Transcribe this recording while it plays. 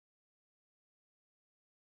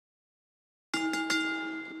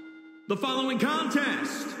The following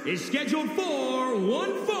contest is scheduled for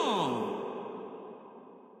one fall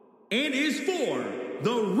and is for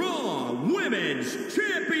the Raw Women's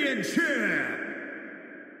Championship.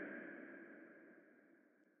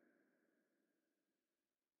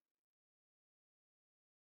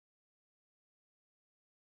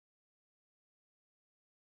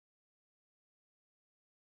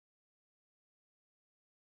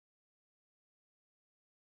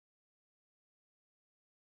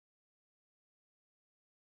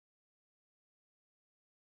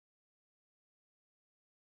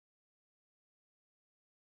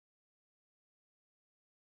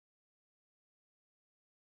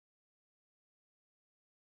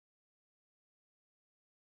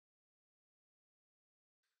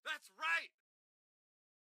 That's right!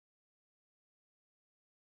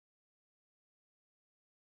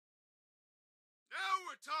 Now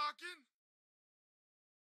we're talking!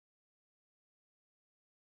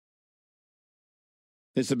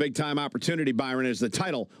 It's a big-time opportunity, Byron, as the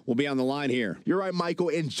title will be on the line here. You're right, Michael,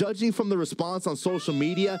 and judging from the response on social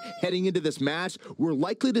media heading into this match, we're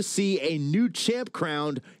likely to see a new champ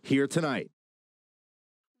crowned here tonight.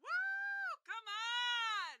 Woo! Come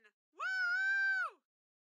on! Woo!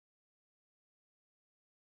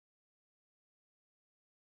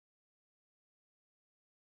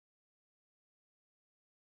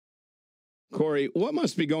 Corey, what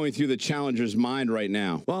must be going through the challenger's mind right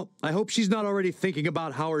now? Well, I hope she's not already thinking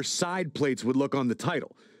about how her side plates would look on the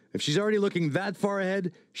title. If she's already looking that far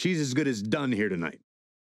ahead, she's as good as done here tonight.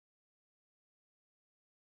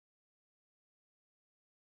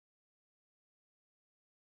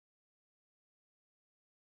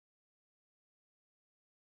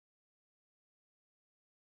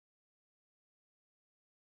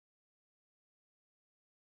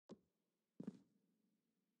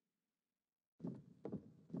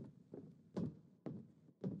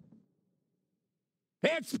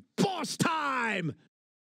 It's boss time!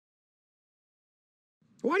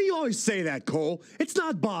 Why do you always say that, Cole? It's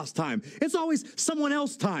not boss time. It's always someone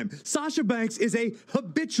else time. Sasha Banks is a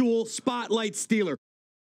habitual spotlight stealer.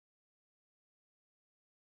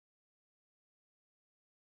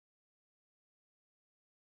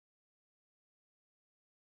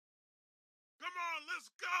 Come on,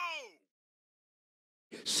 let's go!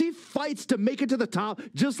 She fights to make it to the top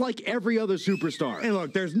just like every other superstar. And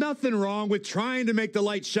look, there's nothing wrong with trying to make the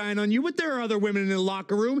light shine on you, but there are other women in the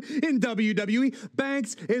locker room in WWE.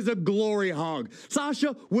 Banks is a glory hog.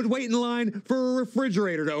 Sasha would wait in line for a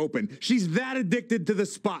refrigerator to open. She's that addicted to the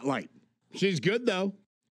spotlight. She's good, though.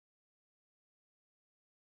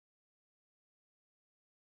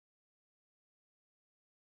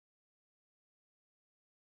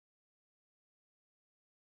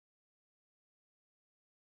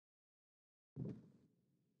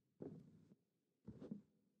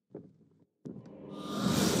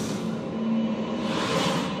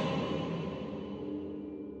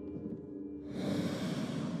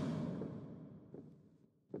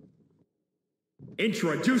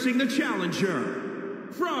 Introducing the challenger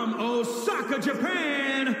from Osaka,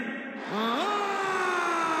 Japan, Asuka!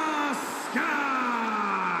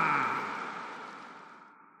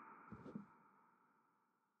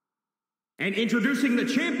 And introducing the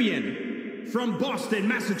champion from Boston,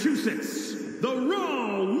 Massachusetts, the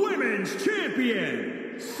Raw Women's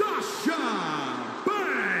Champion, Sasha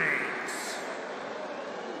Banks!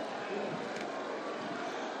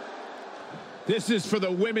 This is for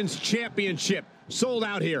the Women's Championship. Sold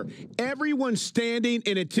out here. Everyone standing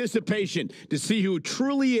in anticipation to see who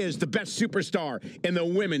truly is the best superstar in the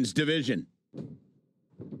women's division.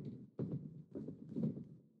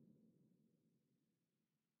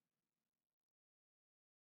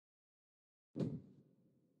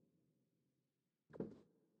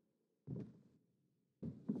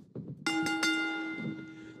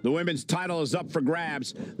 The women's title is up for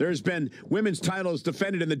grabs. There's been women's titles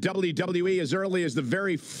defended in the WWE as early as the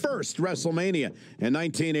very first WrestleMania in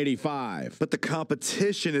 1985. But the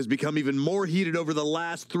competition has become even more heated over the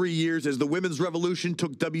last 3 years as the women's revolution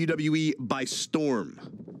took WWE by storm.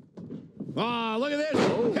 Ah, look at this.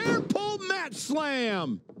 Oh. Hair pull mat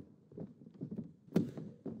slam.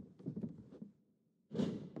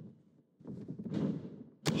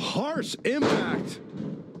 Harsh impact.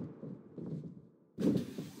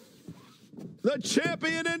 The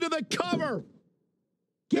champion into the cover.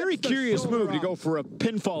 Very curious move to go for a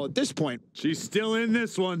pinfall at this point. She's still in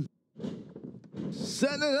this one.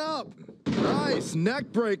 Setting it up. Nice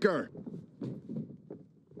neck breaker.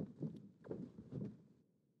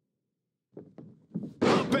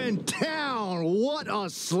 Up and down. What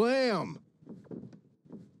a slam.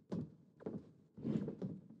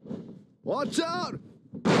 Watch out.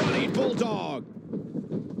 Running bulldog.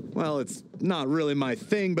 Well, it's not really my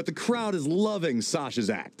thing, but the crowd is loving Sasha's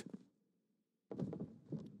act.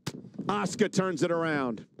 Asuka turns it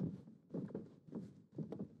around.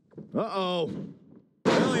 Uh-oh.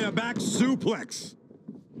 Really a back suplex.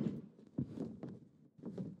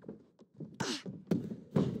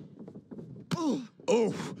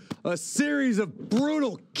 Oh, a series of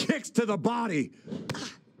brutal kicks to the body.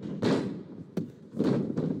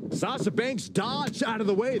 Sasha Banks dodged out of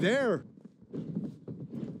the way there.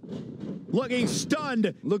 Looking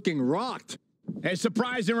stunned. Looking rocked. A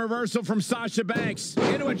surprising reversal from Sasha Banks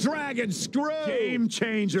into a dragon screw. Game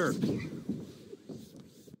changer.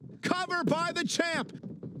 Cover by the champ.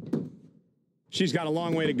 She's got a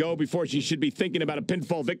long way to go before she should be thinking about a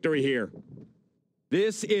pinfall victory here.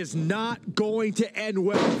 This is not going to end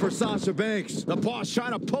well for Sasha Banks. The boss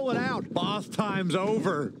trying to pull it out. Boss time's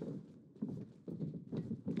over.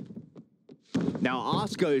 Now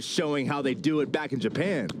Asuka is showing how they do it back in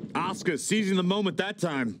Japan. Asuka seizing the moment that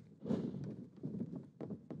time.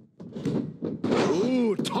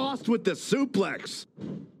 Ooh, tossed with the suplex.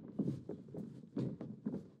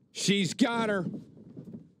 She's got her.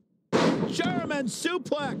 German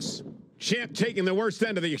suplex. Champ taking the worst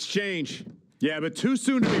end of the exchange. Yeah, but too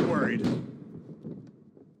soon to be worried.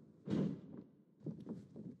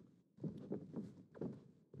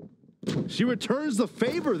 She returns the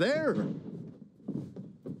favor there.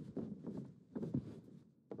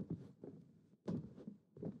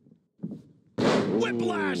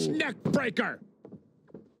 Whiplash neck breaker.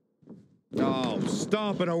 Oh,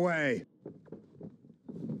 stomping away.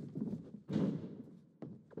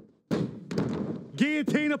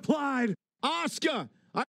 Guillotine applied. Asuka.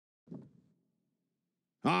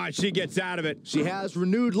 She gets out of it. She has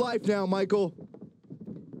renewed life now, Michael.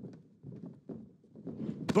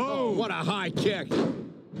 Boom. Oh, what a high kick.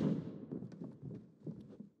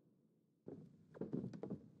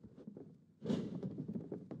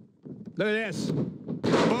 Look at this.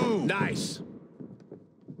 Boom. Nice.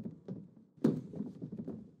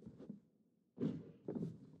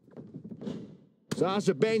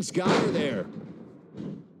 Sasha Banks got her there.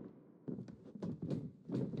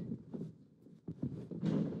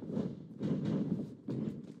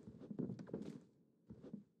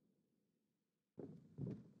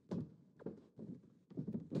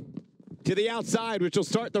 To the outside, which will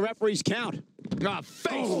start the referee's count.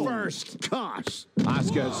 Face first. Gosh.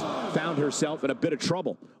 Asuka's found herself in a bit of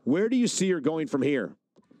trouble. Where do you see her going from here?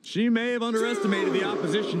 She may have underestimated the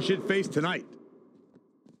opposition she'd face tonight.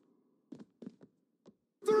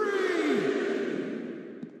 3,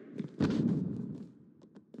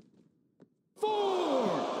 4.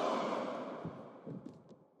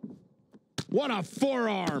 What a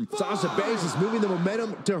forearm. Sasha Banks is moving the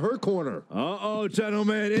momentum to her corner. Uh-oh,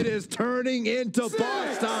 gentlemen. It is Turning into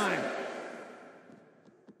boss time.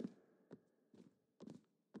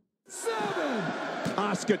 7.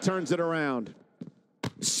 Asuka turns it around.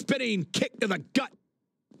 Spinning kick to the gut.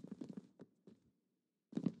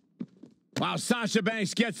 Wow, Sasha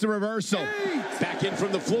Banks gets the reversal. 8. Back in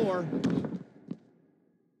from the floor.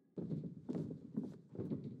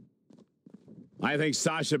 I think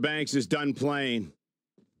Sasha Banks is done playing.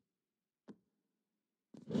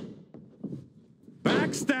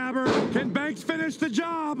 backstabber. Can Banks finish the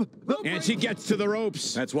job? And she gets to the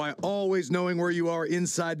ropes. That's why always knowing where you are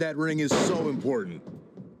inside that ring is so important.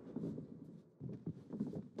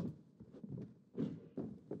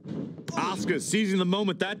 Asuka seizing the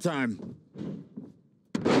moment that time.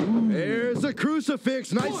 There's a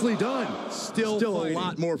crucifix. Nicely done. Still a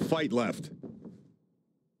lot more fight left.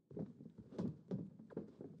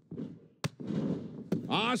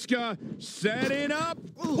 Asuka setting up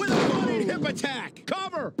with a running hip attack.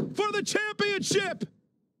 Cover for the championship.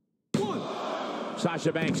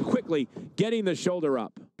 Sasha Banks quickly getting the shoulder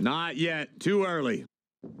up. Not yet. Too early.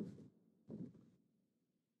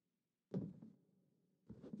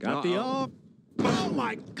 Got the arm. Oh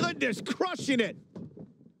my goodness, crushing it.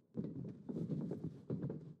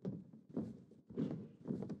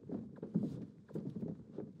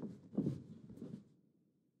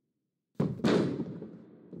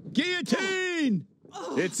 Guillotine!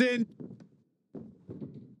 It's in.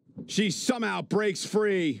 She somehow breaks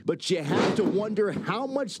free. But you have to wonder how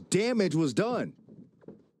much damage was done.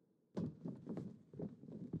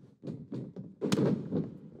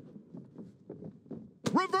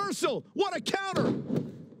 Reversal! What a counter!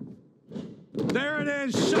 There it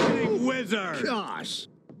is, Shining Wizard. Gosh.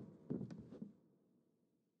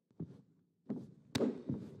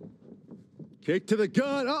 Kick to the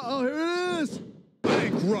gut. Uh-oh, here it is.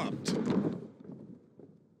 Bankrupt.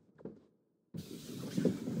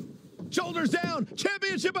 Shoulders down.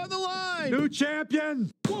 Championship on the line. New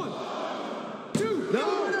champion. 1, 2,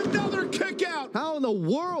 No, and another kick out. How in the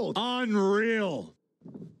world? Unreal.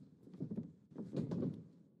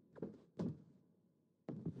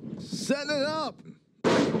 Setting it up.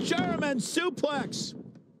 German suplex.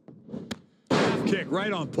 Half kick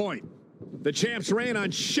right on point. The champ's reign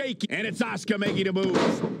on shaky, and it's Asuka making a move.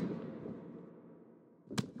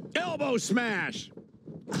 Elbow smash.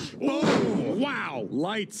 Oh, wow.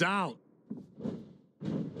 Lights out.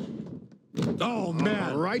 Oh,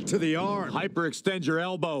 man. Right to the arm. Hyperextend your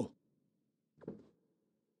elbow.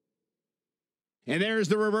 And there's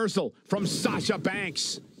the reversal from Sasha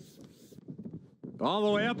Banks. All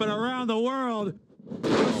the way up and around the world.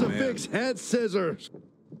 Crucifix head scissors.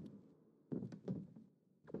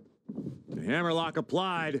 Hammerlock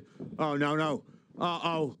applied. Oh, no, no.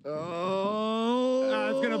 Uh-oh. Oh.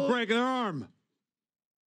 It's going to break an arm.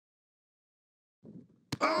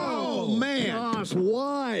 Oh, man. Gosh,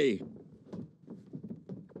 why?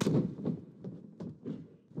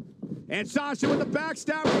 And Sasha with the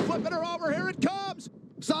backstabber, flipping her over. Here it comes.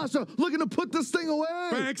 Sasha looking to put this thing away.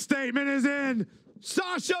 Bank statement is in.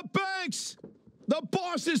 Sasha Banks. The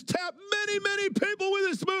boss has tapped many people with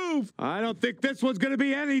this move. I don't think this one's going to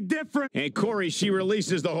be any different. And Corey, she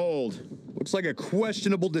releases the hold. Looks like a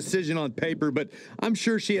questionable decision on paper, but I'm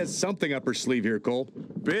sure she has something up her sleeve here, Cole.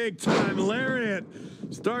 Big time lariat.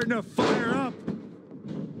 Starting to fire up.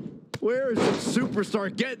 Where is this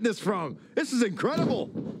superstar getting this from? This is incredible.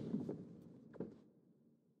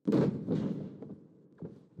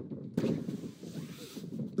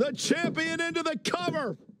 The champion into the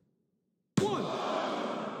cover. 1,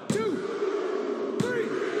 2,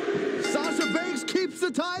 3. Sasha Banks keeps the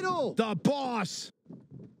title. The boss.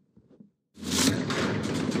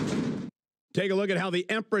 Take a look at how the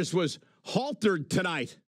Empress was haltered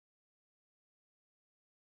tonight.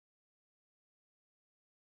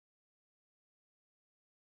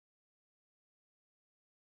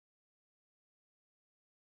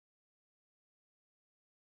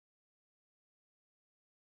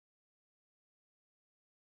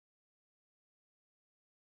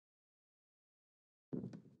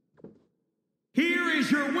 Here is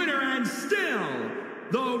your winner and still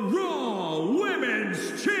the Raw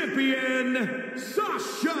Women's Champion,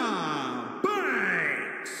 Sasha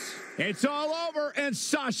Banks. It's all over, and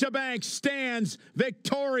Sasha Banks stands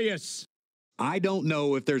victorious. I don't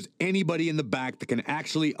know if there's anybody in the back that can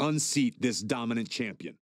actually unseat this dominant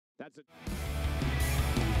champion. That's it.